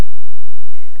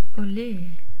Olé,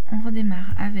 on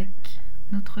redémarre avec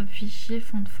notre fichier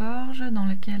FontForge dans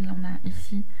lequel on a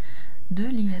ici deux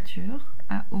ligatures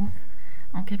AO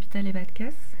en capital et bas de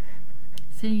casse.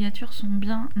 Ces ligatures sont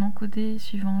bien encodées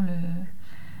suivant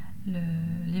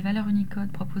les valeurs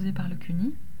Unicode proposées par le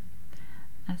CUNY,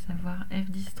 à savoir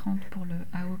F1030 pour le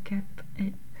AO4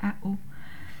 et AO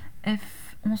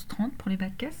F1130 pour les bas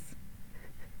de casse.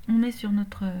 On est sur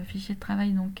notre fichier de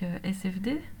travail donc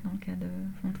SFD dans le cas de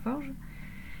FontForge.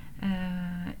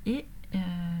 Il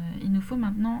nous faut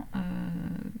maintenant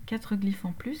 4 glyphes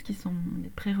en plus qui sont des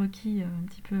prérequis un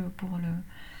petit peu pour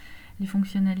les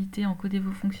fonctionnalités, encoder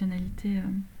vos fonctionnalités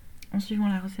en suivant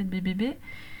la recette BBB.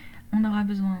 On aura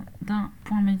besoin d'un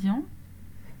point médian,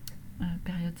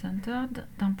 period centered,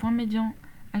 d'un point médian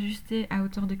ajusté à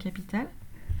hauteur de capitale,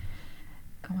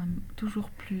 quand même toujours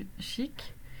plus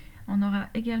chic. On aura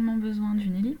également besoin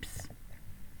d'une ellipse,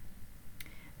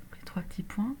 donc les 3 petits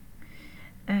points,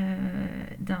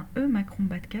 d'un E macron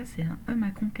bas de casse et un E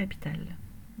macron capital.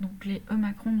 Donc les E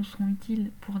macron nous seront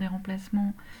utiles pour des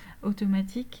remplacements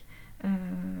automatiques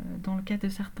dans le cas de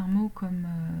certains mots comme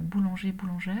boulanger,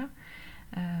 boulangère.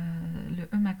 Le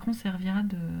E macron servira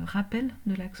de rappel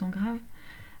de l'accent grave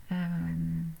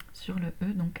sur le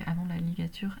E, donc avant la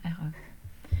ligature RE.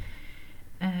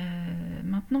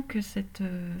 Maintenant que cette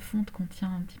fonte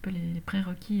contient un petit peu les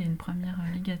prérequis et une première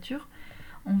ligature,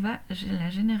 on va la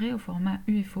générer au format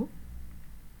UFO.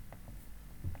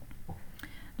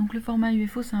 Donc le format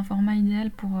UFO, c'est un format idéal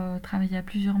pour travailler à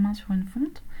plusieurs mains sur une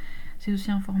fonte. C'est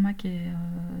aussi un format qui est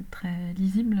très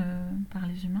lisible par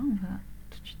les humains. On va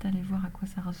tout de suite aller voir à quoi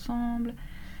ça ressemble.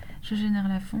 Je génère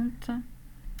la fonte.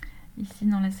 Ici,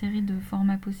 dans la série de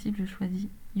formats possibles, je choisis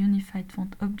Unified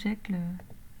Font Object,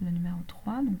 le numéro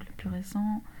 3, donc le plus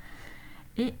récent.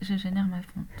 Et je génère ma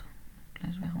fonte. Donc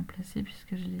là, je vais remplacer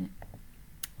puisque je l'ai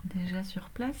déjà sur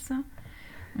place.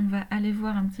 On va aller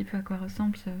voir un petit peu à quoi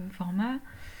ressemble ce format.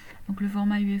 Donc le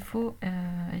format UFO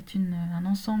est un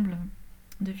ensemble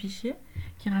de fichiers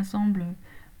qui rassemble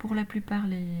pour la plupart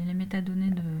les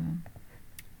métadonnées de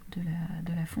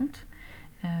la fonte.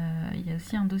 Il y a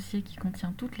aussi un dossier qui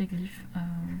contient toutes les glyphes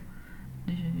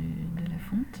de la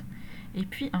fonte, et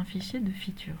puis un fichier de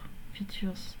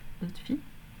features-base-fontforge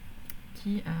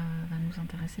qui va nous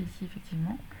intéresser ici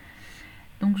effectivement.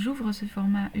 Donc j'ouvre ce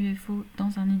format UFO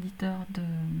dans un éditeur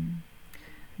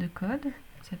de code.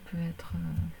 Ça peut être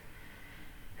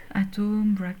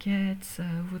Atom, Brackets,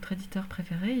 votre éditeur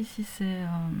préféré. Ici c'est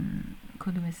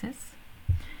CodeOSS.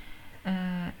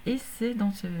 Et c'est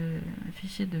dans ce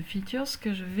fichier de features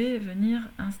que je vais venir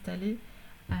installer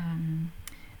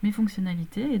mes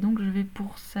fonctionnalités. Et donc je vais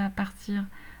pour ça partir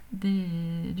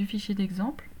du fichier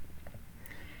d'exemple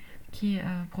qui est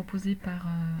proposé par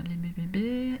les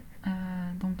BBB,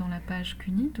 donc dans la page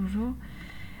CUNY toujours.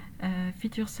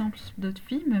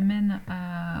 FeatureSamples.py me mène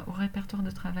au répertoire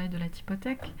de travail de la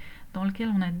typothèque dans lequel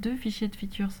on a deux fichiers de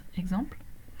features exemple.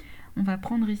 On va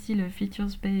prendre ici le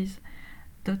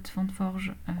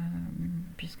features-base-fontforge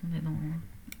puisqu'on est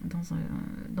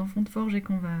dans FontForge et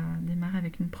qu'on va démarrer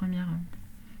avec une première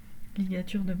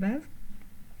ligature de base.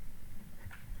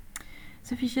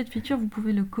 Ce fichier de feature, vous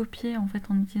pouvez le copier en fait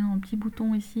en utilisant un petit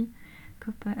bouton ici,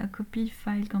 Copy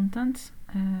File Contents.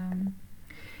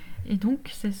 Et donc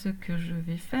c'est ce que je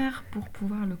vais faire pour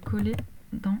pouvoir le coller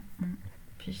dans mon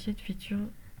fichier de feature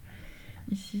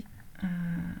ici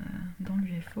dans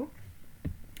l'UFO.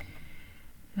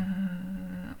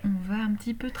 On va un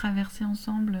petit peu traverser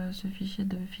ensemble ce fichier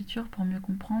de feature pour mieux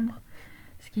comprendre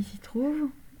ce qui s'y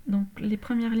trouve. Donc les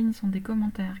premières lignes sont des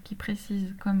commentaires qui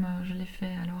précisent, comme je l'ai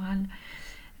fait à l'oral,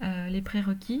 les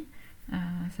prérequis,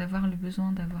 à savoir le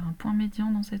besoin d'avoir un point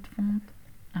médian dans cette fonte,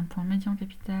 un point médian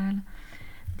capital,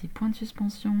 des points de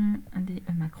suspension, des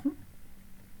E macron.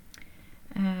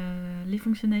 Les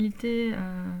fonctionnalités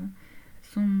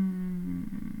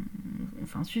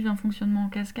suivent un fonctionnement en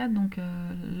cascade, donc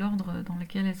l'ordre dans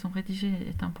lequel elles sont rédigées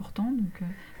est important, donc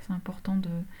c'est important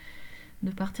de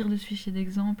partir de ce fichier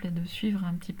d'exemple et de suivre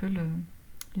un petit peu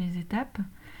les étapes.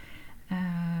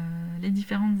 Les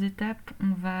différentes étapes,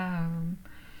 on va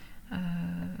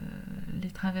les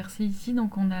traverser ici.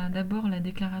 Donc on a d'abord la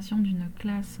déclaration d'une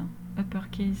classe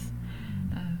uppercase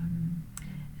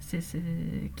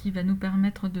qui va nous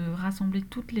permettre de rassembler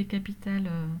toutes les capitales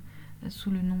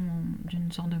sous le nom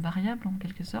d'une sorte de variable en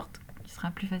quelque sorte, qui sera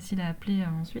plus facile à appeler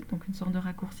ensuite, donc une sorte de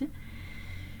raccourci.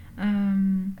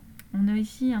 On a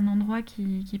ici un endroit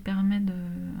qui permet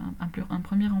un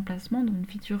premier remplacement d'une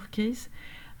feature case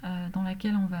dans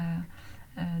laquelle on va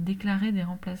déclarer des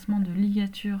remplacements de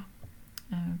ligatures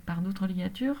par d'autres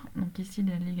ligatures. Donc ici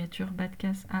la ligature bas de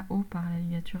casse AO par la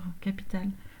ligature capitale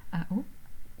AO.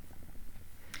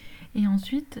 Et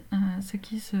ensuite, ce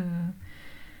qui se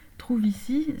trouve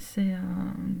ici, c'est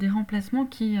des remplacements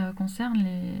qui concernent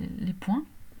les points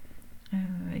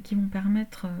et qui vont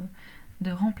permettre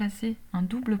de remplacer un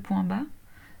double point bas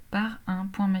par un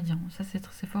point médian. Ça,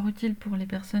 c'est fort utile pour les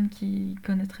personnes qui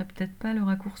connaîtraient peut-être pas le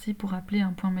raccourci pour appeler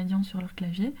un point médian sur leur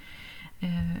clavier.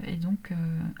 Et donc,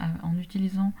 en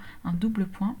utilisant un double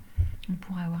point, on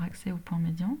pourra avoir accès au point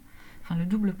médian. Enfin, le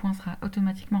double point sera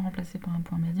automatiquement remplacé par un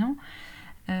point médian.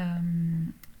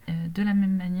 De la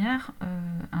même manière,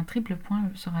 un triple point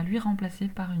sera lui remplacé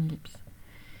par une ellipse.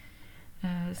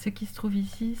 Ce qui se trouve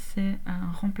ici, c'est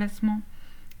un remplacement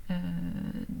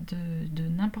de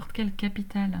n'importe quelle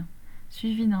capitale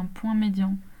suivi d'un point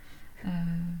médian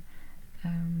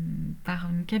par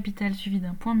une capitale suivie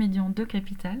d'un point médian de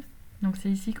capitale. Donc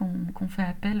c'est ici qu'on fait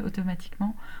appel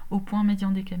automatiquement au point médian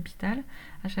des capitales.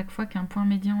 À chaque fois qu'un point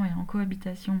médian est en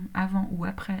cohabitation avant ou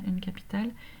après une capitale,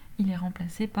 il est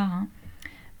remplacé par un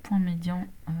point médian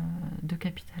de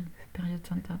capitale, period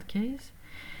centered case.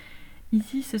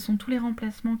 Ici, ce sont tous les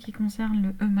remplacements qui concernent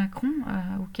le E macron,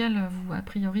 auxquels vous, a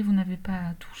priori, vous n'avez pas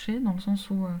à toucher, dans le sens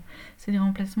où c'est des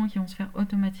remplacements qui vont se faire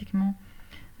automatiquement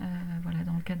voilà,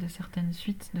 dans le cadre de certaines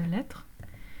suites de lettres.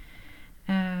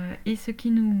 Et ce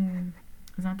qui nous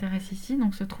intéresse ici,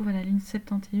 donc se trouve à la ligne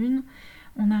 71,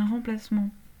 on a un remplacement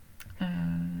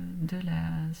de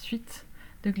la suite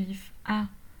de glyphes A,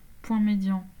 point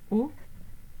médian O,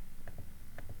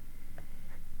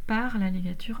 par la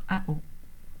ligature AO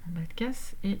en bas de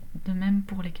casse, et de même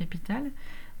pour les capitales.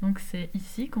 Donc c'est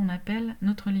ici qu'on appelle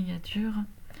notre ligature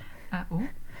AO.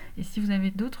 Et si vous avez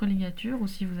d'autres ligatures, ou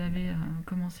si vous avez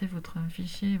commencé votre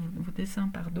fichier, vos dessins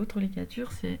par d'autres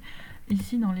ligatures, c'est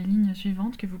ici dans les lignes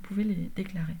suivantes que vous pouvez les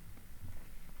déclarer.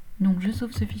 Donc je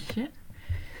sauve ce fichier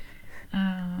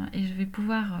et je vais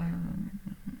pouvoir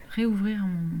réouvrir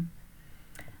mon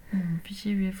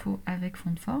fichier UFO avec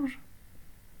FontForge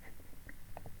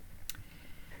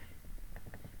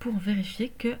pour vérifier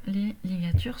que les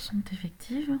ligatures sont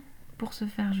effectives. Pour ce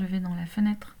faire, je vais dans la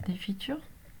fenêtre des features.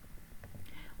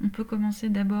 On peut commencer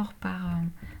d'abord par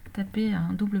taper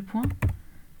un double point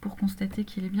pour constater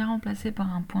qu'il est bien remplacé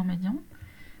par un point médian.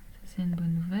 Ça, c'est une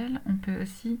bonne nouvelle. On peut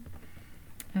aussi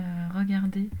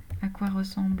regarder à quoi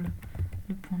ressemble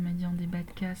le point médian des bas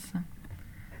de casse,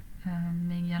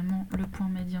 mais également le point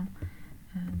médian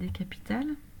des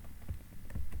capitales,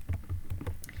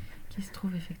 qui se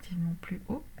trouve effectivement plus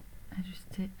haut,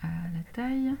 ajusté à la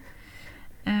taille.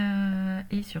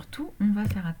 Et surtout, on va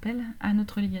faire appel à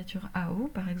notre ligature AO,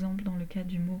 par exemple dans le cas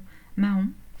du mot Mahon.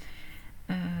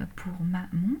 Pour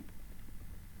Mahon,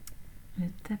 je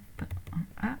tape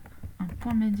un A, un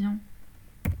point médian,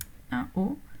 un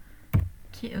O,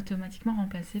 qui est automatiquement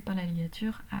remplacé par la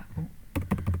ligature AO.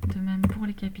 De même pour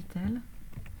les capitales,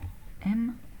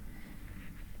 M,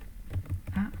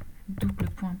 A, double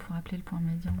point pour appeler le point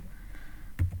médian,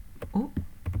 O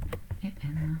et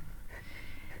N.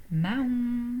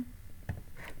 Mahon.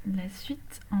 La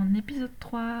suite en épisode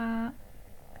 3.